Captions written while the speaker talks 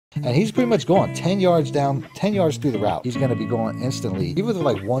and he's pretty much going 10 yards down, 10 yards through the route. He's going to be going instantly. Even with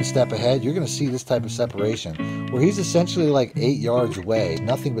like one step ahead, you're going to see this type of separation where he's essentially like 8 yards away,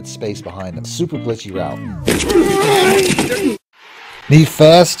 nothing but space behind him. Super glitchy route. Need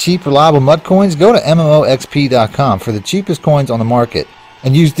fast, cheap, reliable mud coins? Go to MMOXP.com for the cheapest coins on the market.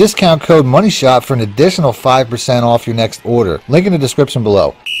 And use discount code MONEYSHOT for an additional 5% off your next order. Link in the description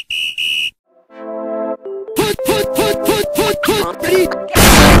below.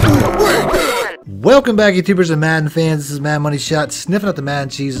 Welcome back, YouTubers and Madden fans. This is Mad Money Shot, sniffing up the Madden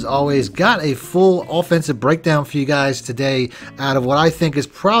cheese as always. Got a full offensive breakdown for you guys today out of what I think is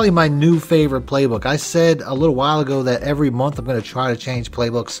probably my new favorite playbook. I said a little while ago that every month I'm going to try to change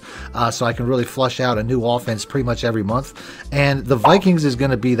playbooks so I can really flush out a new offense pretty much every month. And the Vikings is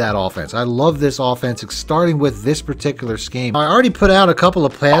going to be that offense. I love this offense, starting with this particular scheme. I already put out a couple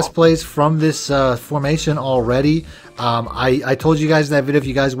of pass plays from this formation already. I told you guys in that video, if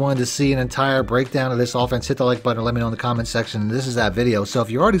you guys wanted to see an entire breakdown of this offense, hit the like button or let me know in the comment section. This is that video. So if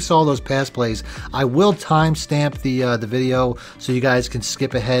you already saw those pass plays, I will timestamp the video so you guys can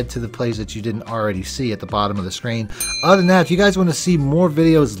skip ahead to the plays that you didn't already see at the bottom of the screen. Other than that, if you guys want to see more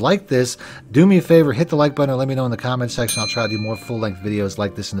videos like this, do me a favor, hit the like button or let me know in the comment section. I'll try to do more full-length videos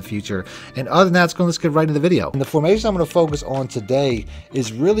like this in the future. And other than that, let's get right into the video. And the formation I'm going to focus on today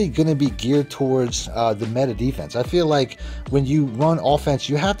is really going to be geared towards the meta defense. I feel like when you run offense,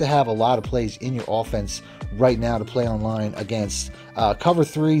 you have to have a lot of plays in your offense right now to play online against cover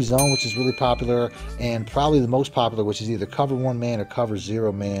 3 zone, which is really popular, and probably the most popular, which is either cover 1 man or cover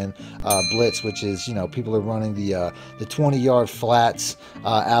 0 man blitz, which is, you know, people are running the 20-yard flats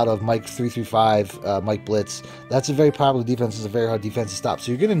out of Mike 335 Mike blitz. That's a very popular defense. It's a very hard defense to stop.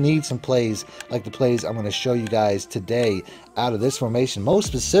 So you're going to need some plays like the plays I'm going to show you guys today out of this formation, most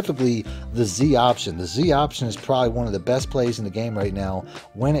specifically the Z option. The Z option is probably one of the best plays in the game right now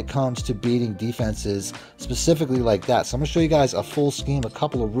when it comes to beating defenses specifically like that. So I'm going to show you guys a full scheme, a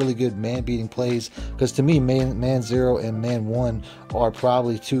couple of really good man-beating plays, because to me, man 0 and man 1 are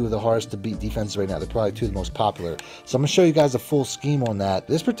probably two of the hardest to beat defenses right now. They're probably two of the most popular. So I'm going to show you guys a full scheme on that.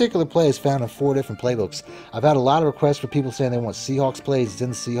 This particular play is found in 4 different playbooks. I've had a lot of requests for people saying they want Seahawks plays. It's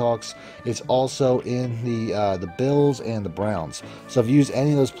in the Seahawks. It's also in the Bills and the Browns. So if you use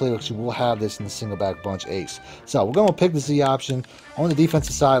any of those playbooks, you will have this in the single back bunch ace. So we're going to pick the Z option. On the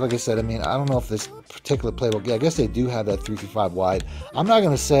defensive side, like I said, I mean, I don't know if this particular playbook, yeah, I guess they do have that 3-5 wide. I'm not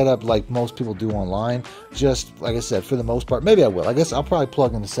going to set up like most people do online, just like I said, for the most part. Maybe I will. I guess I'll probably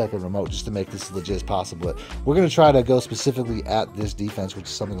plug in the second remote just to make this as legit as possible. But we're going to try to go specifically at this defense, which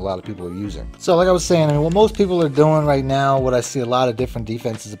is something a lot of people are using. So like I was saying, I mean, what most people are doing right now, what I see a lot of different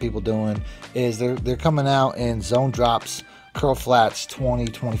defenses of people doing is they're coming out in zone drops, curl flats, 20,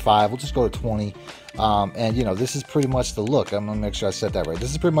 25. We'll just go to 20. And you know, this is pretty much the look. I'm gonna make sure I said that right.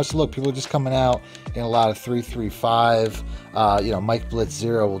 This is pretty much the look. People are just coming out in a lot of 3-3-5. You know, Mike Blitz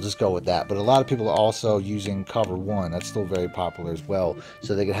 0. We'll just go with that. But a lot of people are also using cover 1. That's still very popular as well,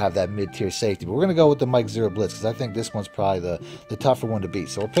 so they can have that mid-tier safety. But we're gonna go with the Mike 0 Blitz because I think this one's probably the tougher one to beat.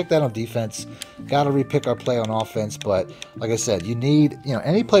 So we'll pick that on defense. Got to repick our play on offense. But like I said, you need, you know,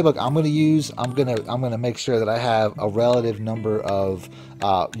 any playbook I'm gonna use. I'm gonna make sure that I have a relative number of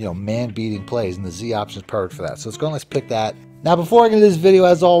you know, man-beating plays, and the Z option is perfect for that. So let's pick that. Now, before I get into this video,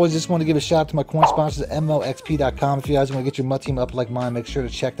 as always, just want to give a shout out to my coin sponsors at MMOXP.com. If you guys want to get your MUT team up like mine, make sure to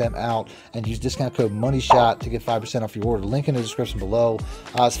check them out and use discount code MONEYSHOT to get 5% off your order. Link in the description below.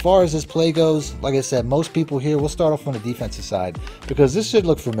 As far as this play goes, like I said, most people here, we'll start off on the defensive side because this should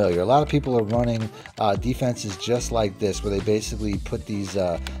look familiar. A lot of people are running defenses just like this, where they basically put these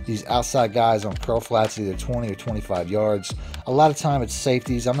outside guys on curl flats, either 20 or 25 yards. A lot of time it's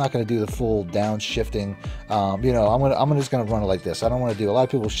safeties. I'm not going to do the full downshifting. You know, I'm just going to run it like this. I don't want to do, a lot of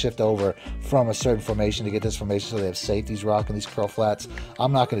people shift over from a certain formation to get this formation, so they have safeties rocking these curl flats.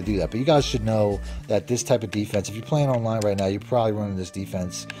 I'm not going to do that, but you guys should know that this type of defense, if you're playing online right now, you're probably running this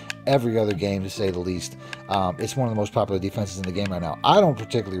defense every other game, to say the least. It's one of the most popular defenses in the game right now. I don't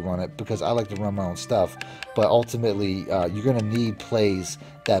particularly run it because I like to run my own stuff, but ultimately you're going to need plays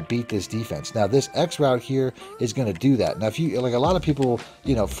that beat this defense. Now this X route here is going to do that. Now if you, like a lot of people,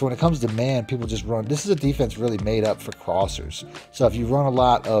 you know, when it comes to man, people just run, this is a defense really made up for crossers. So if you run a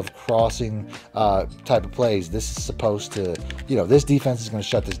lot of crossing type of plays, this is supposed to, you know, this defense is going to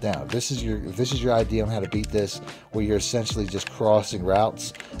shut this down. If this is your idea on how to beat this, where you're essentially just crossing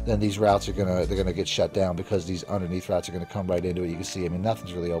routes, then these routes are they're gonna get shut down because these underneath routes are gonna come right into it. You can see, I mean,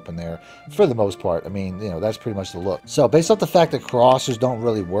 nothing's really open there for the most part. I mean, you know, that's pretty much the look. So based off the fact that crossers don't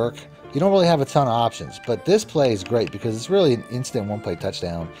really work you don't really have a ton of options. But this play is great because it's really an instant one-play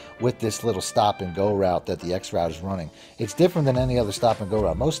touchdown with this little stop and go route that the X route is running. It's different than any other stop and go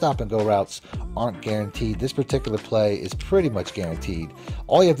route. Most stop and go routes aren't guaranteed. This particular play is pretty much guaranteed.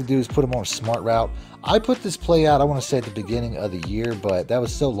 All you have to do is put them on a smart route. I put this play out, I want to say at the beginning of the year, but that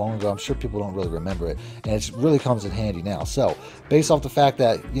was so long ago, I'm sure people don't really remember it, and it really comes in handy now. So, based off the fact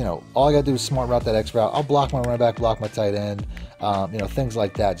that, you know, all I got to do is smart route that X route, I'll block my running back, block my tight end, you know, things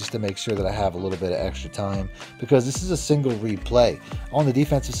like that, just to make sure that I have a little bit of extra time, because this is a single read play. On the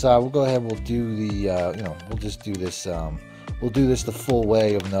defensive side, we'll go ahead, we'll do the, you know, we'll just do this, we'll do this the full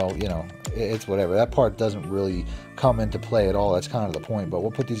way, even though, you know, it's whatever. That part doesn't really come into play at all. That's kind of the point. But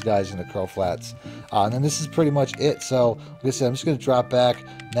we'll put these guys in the curl flats. And then this is pretty much it. So, like I said, I'm just going to drop back,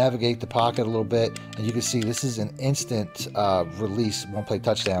 navigate the pocket a little bit. And you can see this is an instant release one-play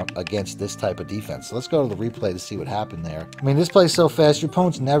touchdown against this type of defense. So let's go to the replay to see what happened there. I mean, this play's so fast, your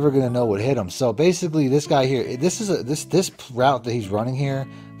opponent's never going to know what hit him. So basically, this guy here, this is this route that he's running here.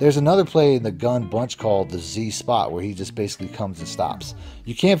 There's another play in the gun bunch called the Z spot where he just basically comes and stops.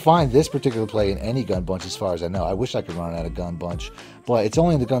 You can't find this particular play in any gun bunch as far as I know. I wish I could run it out of gun bunch, but it's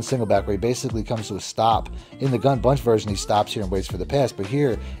only in the gun single back where he basically comes to a stop. In the gun bunch version, he stops here and waits for the pass, but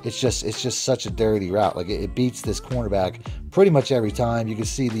here it's just such a dirty route. Like it beats this cornerback pretty much every time. You can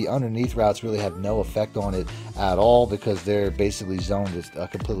see the underneath routes really have no effect on it at all because they're basically zoned a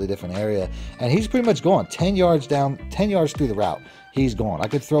completely different area. And he's pretty much gone 10 yards down, 10 yards through the route. He's gone. I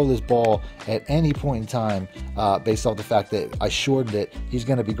could throw this ball at any point in time based off the fact that I shortened it. He's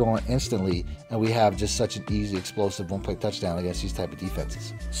going to be gone instantly, and we have just such an easy, explosive one-play touchdown against these type of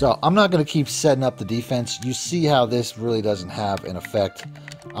defenses. So I'm not going to keep setting up the defense. You see how this really doesn't have an effect.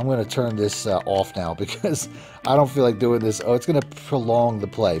 I'm going to turn this off now because I don't feel like doing this. Oh, it's going to prolong the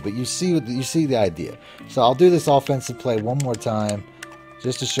play, but you see the idea. So I'll do this offensive play one more time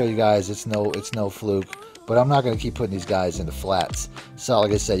just to show you guys it's no fluke. But I'm not going to keep putting these guys into flats. So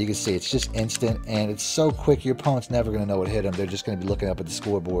like I said, you can see it's just instant and it's so quick your opponent's never going to know what hit them. They're just going to be looking up at the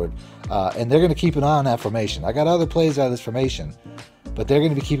scoreboard and they're going to keep an eye on that formation. I got other plays out of this formation, but they're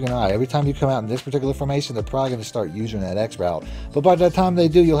going to be keeping an eye. Every time you come out in this particular formation, they're probably going to start using that X route. But by the time they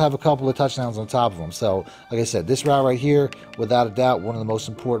do, you'll have a couple of touchdowns on top of them. So like I said, this route right here, without a doubt, one of the most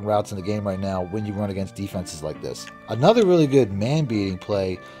important routes in the game right now when you run against defenses like this. Another really good man-beating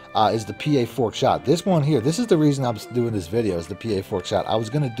play is the PA fork shot. This one here, this is the reason I'm doing this video, is the PA fork shot. I was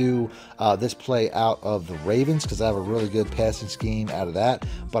going to do this play out of the Ravens because I have a really good passing scheme out of that,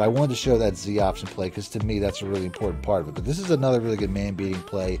 but I wanted to show that Z option play because to me that's a really important part of it. But this is another really good man-beating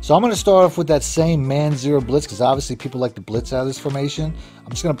play. So I'm going to start off with that same man zero blitz because obviously people like to blitz out of this formation. I'm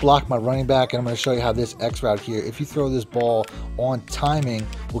just going to block my running back and I'm going to show you how this X route here, if you throw this ball on timing,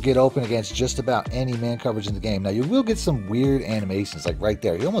 will get open against just about any man coverage in the game. Now you will get some weird animations like right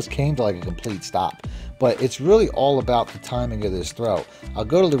there. He almost came to like a complete stop, but it's really all about the timing of this throw. I'll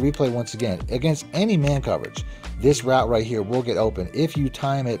go to the replay once again. Against any man coverage, this route right here will get open if you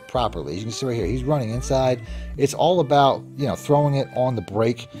time it properly. As you can see right here, he's running inside. It's all about, you know, throwing it on the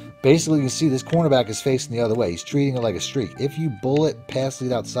break. Basically, you can see this cornerback is facing the other way. He's treating it like a streak. If you bullet pass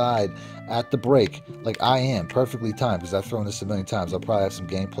it outside at the break, like I am, perfectly timed, because I've thrown this a million times. I'll probably have some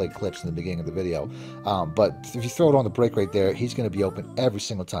gameplay clips in the beginning of the video. But if you throw it on the break right there, he's going to be open every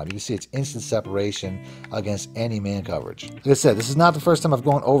single time. You can see it's instant separation against any man coverage. Like I said, this is not the first time I've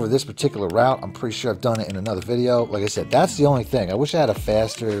gone over this particular route. I'm pretty sure I've done it in another video. Like I said, that's the only thing. I wish I had a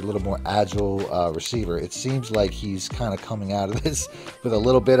faster, a little more agile receiver. It seems like he's kind of coming out of this with a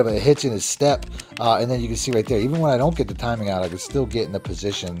little bit of a hitch in his step. And then you can see right there, even when I don't get the timing out, I can still get in the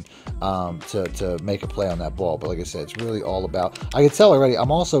position to make a play on that ball. But like I said, it's really all about, I can tell already,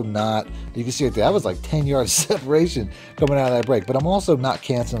 I'm also not, you can see right there, that was like 10 yards separation coming out of that break, but I'm also not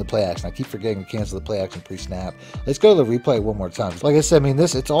canceling the play action. I keep forgetting to cancel the play action pre-snap. Let's go to the replay one more time. Like I said, I mean,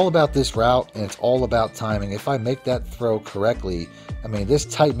 it's all about this route and it's all about timing. If I make that throw correctly, I mean, this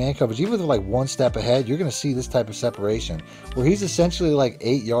tight man coverage, even with like one step ahead, you're going to see this type of separation where he's essentially like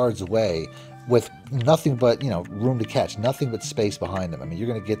 8 yards away with nothing but, you know, room to catch, nothing but space behind them. I mean, you're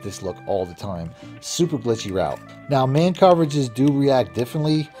going to get this look all the time. Super glitchy route. Now, man coverages do react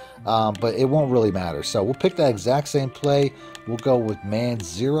differently, but it won't really matter. So we'll pick that exact same play. We'll go with man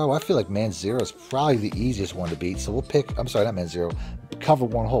zero. I feel like man zero is probably the easiest one to beat. So we'll pick, I'm sorry, not man zero, cover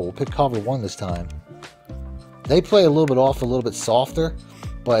one hole. We'll pick cover one this time. They play a little bit off, a little bit softer,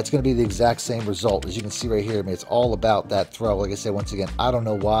 but it's going to be the exact same result. As you can see right here, I mean, it's all about that throw. Like I said, once again, I don't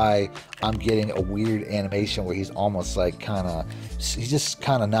know why I'm getting a weird animation where he's almost like he's just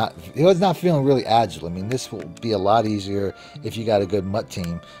kind of not, he's not feeling really agile. I mean, this will be a lot easier if you got a good MUT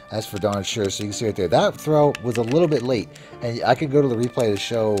team. That's for darn sure. So you can see right there, that throw was a little bit late. And I could go to the replay to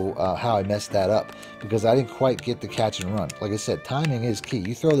show how I messed that up, because I didn't quite get the catch and run. Like I said, timing is key.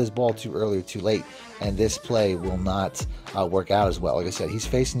 You throw this ball too early or too late, and this play will not work out as well. Like I said, he's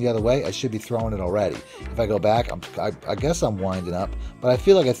facing the other way. I should be throwing it already. If I go back, I guess I'm winding up, but I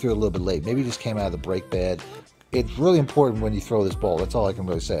feel like I threw it a little bit late. Maybe it just came out of the break bad. It's really important when you throw this ball. That's all I can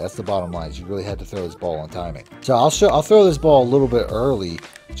really say. That's the bottom line. You really had to throw this ball on timing. So I'll throw this ball a little bit early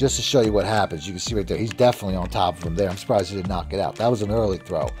just to show you what happens. You can see right there, he's definitely on top of him there. I'm surprised he didn't knock it out. That was an early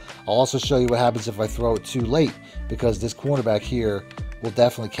throw. I'll also show you what happens if I throw it too late, because this cornerback here will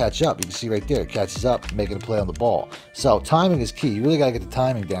definitely catch up. You can see right there, it catches up, making a play on the ball. So timing is key. You really got to get the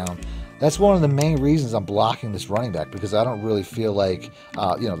timing down. That's one of the main reasons I'm blocking this running back, because I don't really feel like,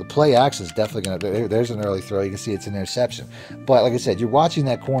 the play action is definitely going to, there's an early throw. You can see it's an interception. But like I said, you're watching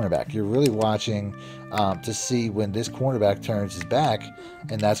that cornerback. You're really watching to see when this cornerback turns his back,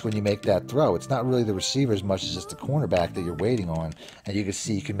 and that's when you make that throw. It's not really the receiver as much as just the cornerback that you're waiting on, and you can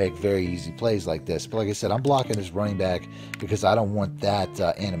see you can make very easy plays like this. But like I said, I'm blocking this running back because I don't want that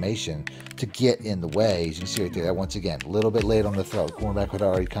animation to get in the way. As you can see right there, that once again, a little bit late on the throw. The cornerback had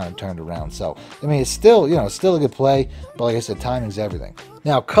already kind of turned around. So, I mean, it's still, it's still a good play, but like I said, timing's everything.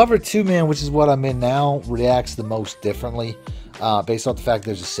 Now, cover 2-man, which is what I'm in now, reacts the most differently. Based off the fact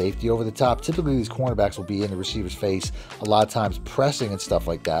there's a safety over the top. Typically, these cornerbacks will be in the receiver's face, a lot of times pressing and stuff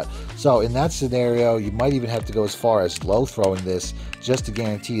like that. So in that scenario, you might even have to go as far as low throwing this just to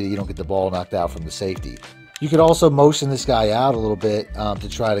guarantee that you don't get the ball knocked out from the safety. You could also motion this guy out a little bit to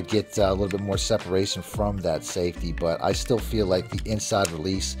try to get a little bit more separation from that safety, but I still feel like the inside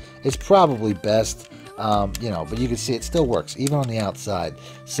release is probably best. But you can see it still works even on the outside.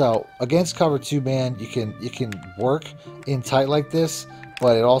 So against cover 2-man, you can work in tight like this,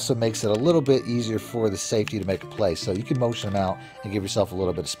 but it also makes it a little bit easier for the safety to make a play. So you can motion him out and give yourself a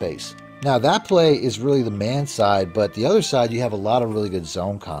little bit of space. Now that play is really the man side, but the other side you have a lot of really good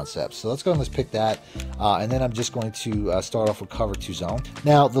zone concepts. So let's go and let's pick that, and then I'm just going to start off with cover 2 zone.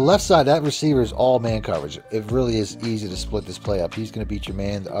 Now the left side, that receiver is all man coverage. It really is easy to split this play up. He's going to beat your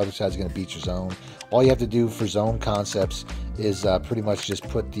man, the other side's going to beat your zone. All you have to do for zone concepts is pretty much just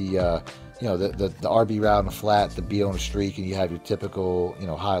put the RB route in a flat, the B on a streak, and you have your typical,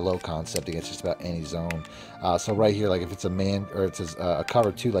 high-low concept against just about any zone. So right here, like if it's a man or it's a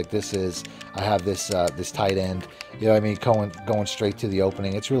cover 2 like this is, I have this this tight end, going straight to the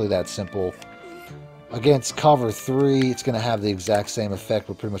opening. It's really that simple. Against cover 3, it's going to have the exact same effect,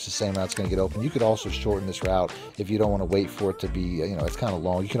 but pretty much the same route's going to get open. You could also shorten this route if you don't want to wait for it to be, it's kind of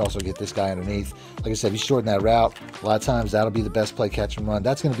long. You can also get this guy underneath. Like I said, if you shorten that route, a lot of times that'll be the best play, catch and run.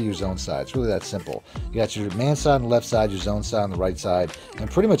 That's going to be your zone side. It's really that simple. You got your man side on the left side, your zone side on the right side,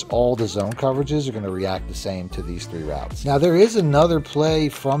 and pretty much all the zone coverages are going to react the same to these 3 routes. Now, there is another play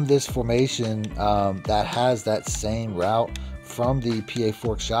from this formation that has that same route from the PA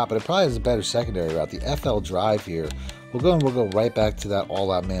Fork shot, but it probably has a better secondary route. The FL drive here, we'll go right back to that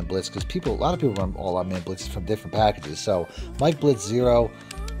all-out man blitz, because a lot of people run all-out man blitzes from different packages. So Mike Blitz 0,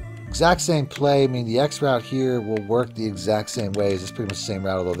 exact same play. I mean, the X route here will work the exact same way. It's pretty much the same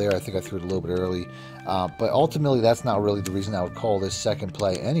route, although there I think I threw it a little bit early. But ultimately, that's not really the reason I would call this second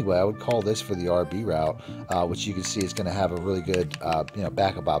play anyway. I would call this for the RB route, which you can see is going to have a really good,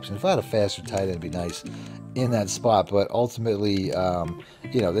 backup option. If I had a faster tight end, it'd be nice in that spot. But ultimately,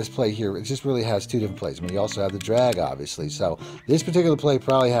 this play here, it just really has 2 different plays. I mean, you also have the drag, obviously. So this particular play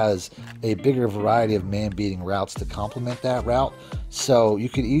probably has a bigger variety of man-beating routes to complement that route. So you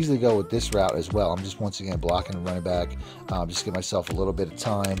could easily go with this route as well. I'm just once again blocking the running back, just give myself a little bit of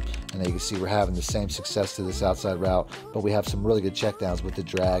time, and then you can see we're having the same success to this outside route, but we have some really good checkdowns with the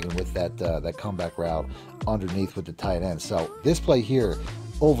drag and with that comeback route underneath with the tight end. So this play here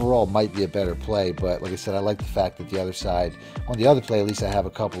overall might be a better play, but like I said, I like the fact that the other side, on the other play, at least I have a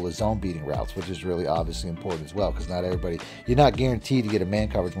couple of zone beating routes, which is really obviously important as well, because not everybody, you're not guaranteed to get a man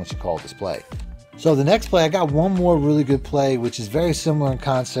coverage once you call this play. So the next play, I got one more really good play, which is very similar in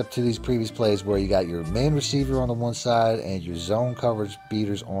concept to these previous plays, where you got your main receiver on the one side and your zone coverage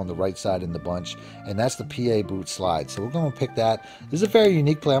beaters on the right side in the bunch, and that's the PA boot slide. So we're going to pick that. This is a very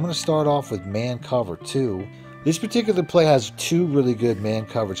unique play. I'm going to start off with man cover 2. This particular play has 2 really good man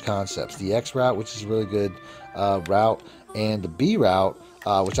coverage concepts. The X route, which is a really good route, and the B route,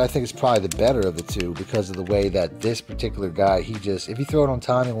 which I think is probably the better of the 2, because of the way that this particular guy, if you throw it on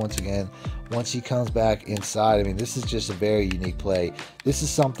timing once again, once he comes back inside, I mean, this is just a very unique play. This is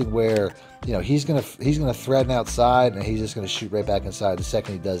something where, you know, he's gonna threaten outside, and he's just gonna shoot right back inside. The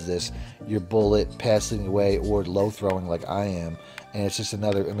second he does this, your bullet passing away or low throwing like I am, and it's just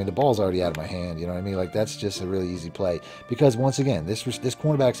another. I mean, the ball's already out of my hand. You know what I mean? Like, that's just a really easy play, because once again, this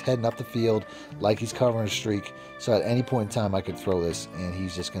cornerback's heading up the field like he's covering a streak. So at any point in time, I could throw this, and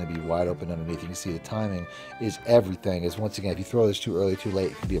he's just going to be wide open underneath. You can see the timing is everything. Is once again, if you throw this too early, too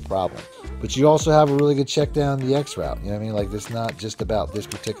late, it could be a problem. But you also have a really good check down the X route. You know what I mean? Like, it's not just about this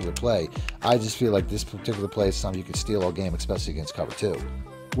particular play. I just feel like this particular play is something you can steal all game, especially against cover 2.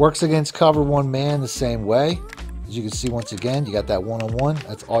 Works against cover 1 man the same way. As you can see, once again, you got that one-on-one.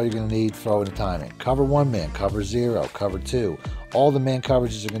 That's all you're going to need throwing the timing. Cover 1 man, cover 0, cover 2. All the man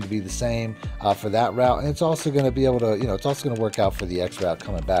coverages are going to be the same for that route, and it's also going to be able to, you know, it's also going to work out for the X route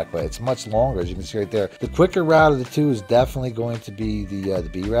coming back, but it's much longer, as you can see right there. The quicker route of the two is definitely going to be the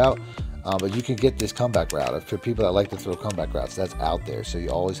B route. But you can get this comeback route. For people that like to throw comeback routes, that's out there. So you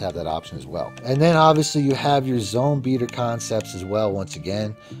always have that option as well. And then obviously you have your zone beater concepts as well, once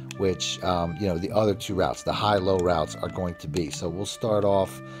again, which, you know, the other 2 routes, the high-low routes, are going to be. So we'll start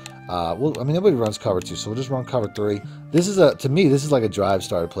off. I mean, nobody runs cover 2, so we'll just run cover 3. This is to me, this is like a drive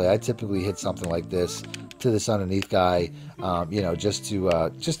starter play. I typically hit something like this to this underneath guy, you know, just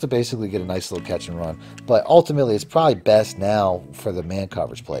to basically get a nice little catch and run. But ultimately, it's probably best now for the man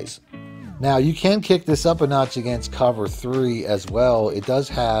coverage plays. Now, you can kick this up a notch against cover 3 as well. It does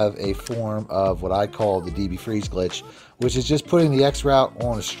have a form of what I call the DB freeze glitch, which is just putting the X route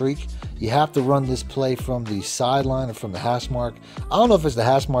on a streak. You have to run this play from the sideline or from the hash mark. I don't know if it's the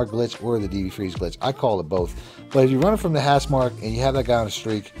hash mark glitch or the DB freeze glitch. I call it both. But if you run it from the hash mark and you have that guy on a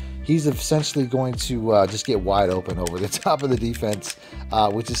streak, he's essentially going to just get wide open over the top of the defense,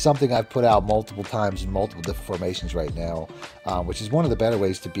 which is something I've put out multiple times in multiple different formations right now, which is one of the better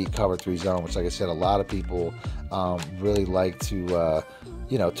ways to beat cover 3 zone, which, like I said, a lot of people really like to,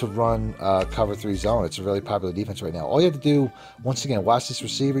 you know, to run cover 3 zone. It's a really popular defense right now. All you have to do, once again, watch this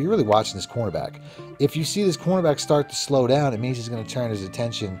receiver. You're really watching this cornerback. If you see this cornerback start to slow down, it means he's going to turn his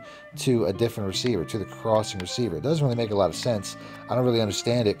attention to a different receiver, to the crossing receiver. It doesn't really make a lot of sense. I don't really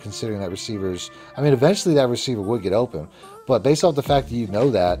understand it, considering that receivers, I mean, eventually that receiver would get open, but based off the fact that you know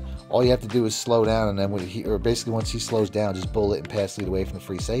that, all you have to do is slow down, and then when basically once he slows down, just bullet and pass lead away from the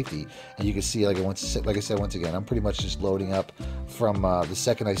free safety. And you can see, like I said, once again, I'm pretty much just loading up from the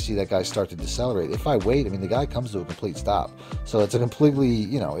second I see that guy start to decelerate. If I wait, I mean, the guy comes to a complete stop. So it's a completely,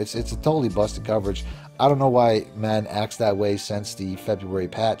 you know, it's a totally busted coverage. I don't know why Madden acts that way since the February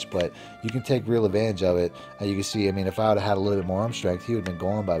patch, but you can take real advantage of it. And you can see, I mean, if I would have had a little bit more arm strength, he would have been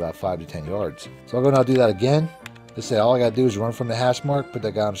gone by about 5 to 10 yards. So I'm going to do that again. Just say all I got to do is run from the hash mark, put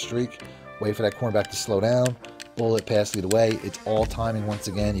that guy on a streak, wait for that cornerback to slow down, bullet, pass lead away. It's all timing once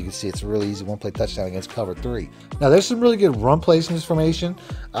again. You can see it's a really easy one-play touchdown against cover 3. Now, there's some really good run plays in this formation.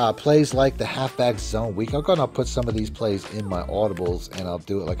 Plays like the halfback zone weak. I'll go and I'll put some of these plays in my audibles, and I'll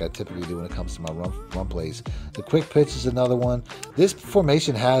do it like I typically do when it comes to my run plays. The quick pitch is another one. This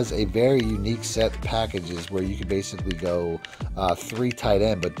formation has a very unique set of packages where you can basically go 3 tight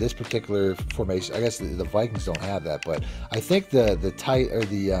end, but this particular formation, I guess the Vikings don't have that, but I think the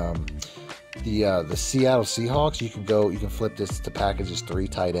Seattle Seahawks, you can flip this to packages 3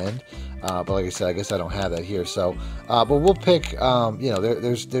 tight end, but like I said, I guess I don't have that here. So, but we'll pick, you know,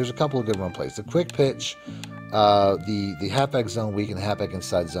 there's a couple of good run plays. The quick pitch, the halfback zone weak, and the halfback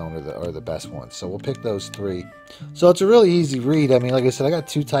inside zone are the best ones. So we'll pick those 3. So it's a really easy read. I mean, like I said, I got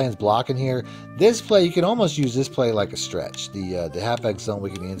 2 tight ends blocking here. This play, you can almost use this play like a stretch. The halfback zone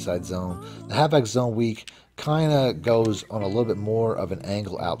weak and the inside zone. The halfback zone weak kind of goes on a little bit more of an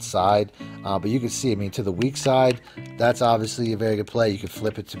angle outside, but you can see, I mean, to the weak side, that's obviously a very good play. You can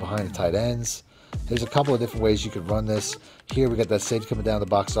flip it to behind the tight ends. There's a couple of different ways you could run this. Here we got that safety coming down the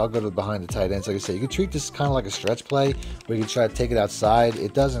box, so I'll go to behind the tight ends. Like I said, you can treat this kind of like a stretch play where you can try to take it outside.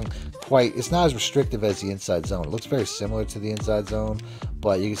 It doesn't quite, it's not as restrictive as the inside zone. It looks very similar to the inside zone,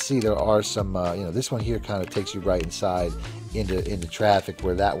 but you can see there are some, you know, this one here kind of takes you right inside into traffic,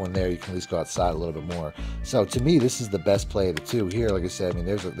 where that one there you can at least go outside a little bit more. So to me, this is the best play of the 2 here. Like I said, I mean,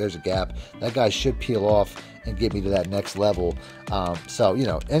 there's a gap. That guy should peel off and get me to that next level. So, you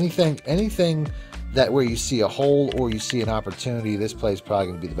know, anything that where you see a hole or you see an opportunity, this play is probably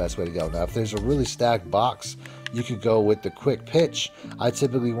going to be the best way to go. Now, if there's a really stacked box, you could go with the quick pitch. I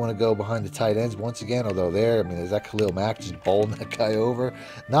typically want to go behind the tight ends once again, although there, I mean, there's that Khalil Mack just bowling that guy over.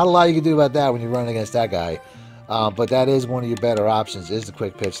 Not a lot you can do about that when you're running against that guy. But that is one of your better options, is the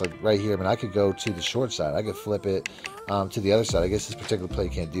quick pitch. Like right here, I mean, I could go to the short side. I could flip it to the other side. I guess this particular play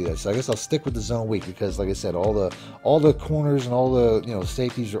can't do that. So I guess I'll stick with the zone weak because, like I said, all the corners and all the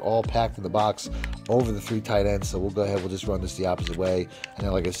safeties are all packed in the box over the 3 tight ends. So we'll go ahead. We'll just run this the opposite way. And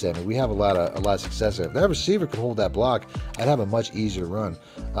then, like I said, I mean, we have a lot of success there. If that receiver could hold that block, I'd have a much easier run.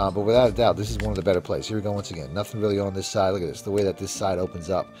 But without a doubt, this is one of the better plays. Here we go once again. Nothing really on this side. Look at this. The way that this side opens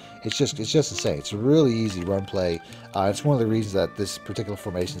up. It's just insane. It's a really easy run play. It's one of the reasons that this particular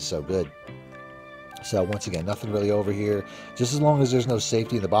formation is so good. So once again, nothing really over here. Just as long as there's no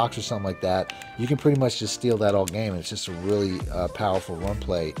safety in the box or something like that, you can pretty much just steal that all game. And it's just a really powerful run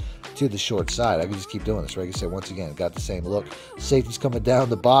play to the short side. I can just keep doing this. Like I said, once again, got the same look. Safety's coming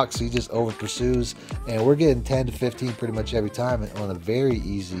down the box. So he just over pursues. And we're getting 10 to 15 pretty much every time on a very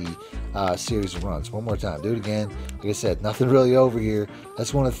easy series of runs. One more time. Do it again. Like I said, nothing really over here.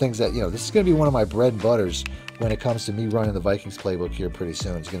 That's one of the things that, this is going to be one of my bread and butters when it comes to me running the Vikings playbook here pretty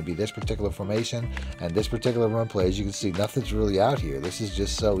soon. It's going to be this particular formation and this particular run play. As you can see, nothing's really out here. This is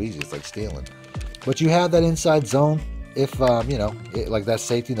just so easy. It's like stealing. But you have that inside zone. If like that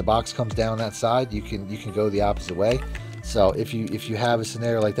safety in the box comes down that side, you can go the opposite way. So if you have a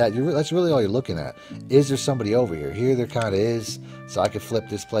scenario like that, that's really all you're looking at. Is there somebody over here? Here there kind of is. So I could flip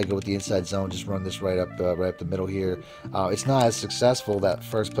this play, go with the inside zone, just run this right up the middle here. It's not as successful. That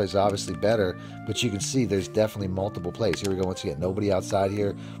first play is obviously better, but you can see there's definitely multiple plays. Here we go once again. Nobody outside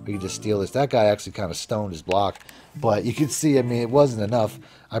here. We can just steal this. That guy actually kind of stoned his block, but you can see, I mean, it wasn't enough.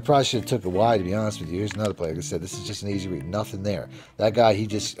 I probably should have took it wide, to be honest with you. Here's another play. Like I said, this is just an easy read. Nothing there. That guy, he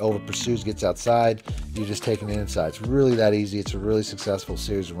just over pursues, gets outside. You're just taking it inside. It's really that easy. It's a really successful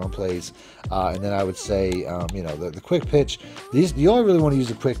series of run plays. And then I would say, the quick pitch. You only really want to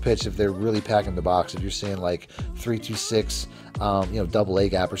use a quick pitch if they're really packing the box. If you're seeing like 3-2-6, double A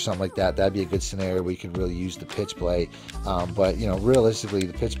gap or something like that, that'd be a good scenario where you can really use the pitch play. But realistically,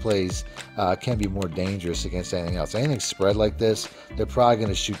 the pitch plays can be more dangerous against anything else. Anything spread like this, they're probably going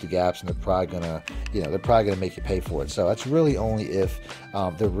to shoot the gaps, and they're probably gonna make you pay for it. So that's really only if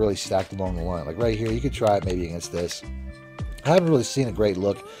they're really stacked along the line. Like right here, you could try it maybe against this. I haven't really seen a great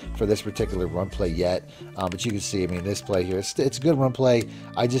look for this particular run play yet, but you can see, I mean, this play here, it's a good run play.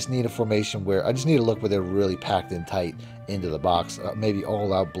 I just need a formation where, I just need a look where they're really packed in tight into the box, maybe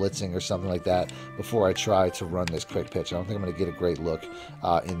all out blitzing or something like that before I try to run this quick pitch. I don't think I'm going to get a great look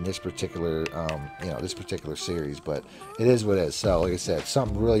in this particular, this particular series, but it is what it is. So, like I said,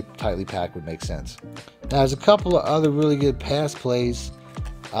 something really tightly packed would make sense. Now, there's a couple of other really good pass plays.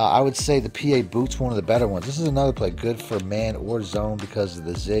 I would say the PA boot's one of the better ones. This is another play good for man or zone because of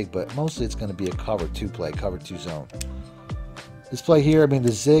the zig, but mostly it's going to be a cover 2 play, cover 2 zone. This play here, I mean,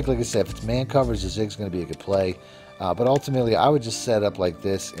 the zig, like I said, if it's man covers, the zig's going to be a good play. But ultimately, I would just set up like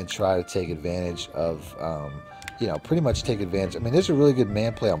this and try to take advantage of, pretty much take advantage. I mean, there's a really good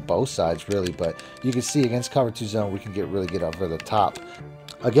man play on both sides, really, but you can see against cover 2 zone, we can really get over the top.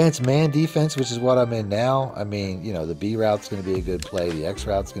 Against man defense, which is what I'm in now, I mean, the B route's going to be a good play. The X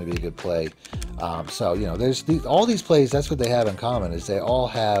route's going to be a good play. So, there's all these plays, that's what they have in common, is they all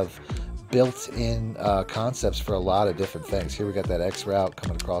have built-in concepts for a lot of different things. Here we got that X route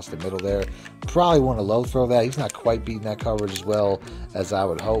coming across the middle there. Probably want to low throw that. He's not quite beating that coverage as well as I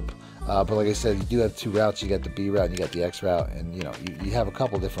would hope. But like I said, you do have 2 routes. You got the B route and you got the X route, and you have a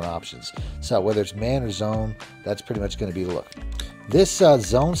couple different options. So whether it's man or zone, that's pretty much going to be the look. This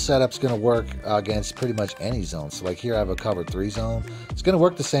zone setup's going to work against pretty much any zone. So like here I have a cover 3 zone. It's going to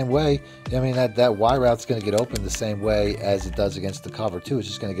work the same way. I mean, that Y route's going to get open the same way as it does against the cover 2. It's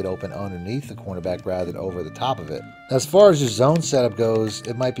just going to get open underneath the cornerback rather than over the top of it. As far as your zone setup goes,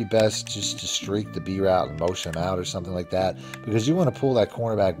 it might be best just to streak the B route and motion him out or something like that, because you want to pull that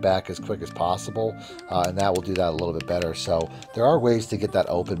cornerback back as quick as possible, and that will do that a little bit better. So there are ways to get that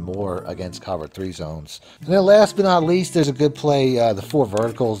open more against cover 3 zones. And then last but not least, there's a good play, the 4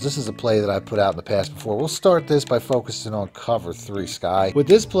 verticals. This is a play that I put out in the past before. We'll start this by focusing on cover 3 sky. With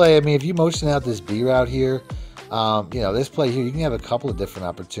this play, I mean, if you motion out this B route here, this play here, you can have a couple of different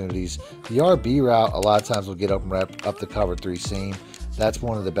opportunities. The RB route, a lot of times will get open right up the cover 3 seam. That's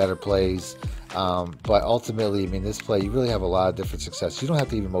one of the better plays. But ultimately, I mean, this play, you really have a lot of different success. You don't have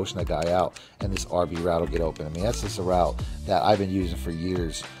to even motion that guy out, and this RB route will get open. I mean, that's just a route that I've been using for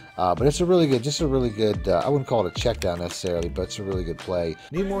years. But it's a really good, I wouldn't call it a check down necessarily, but it's a really good play.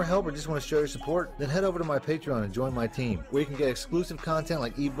 Need more help or just want to show your support? Then head over to my Patreon and join my team, where you can get exclusive content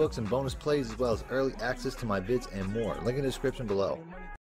like ebooks and bonus plays, as well as early access to my vids and more. Link in the description below.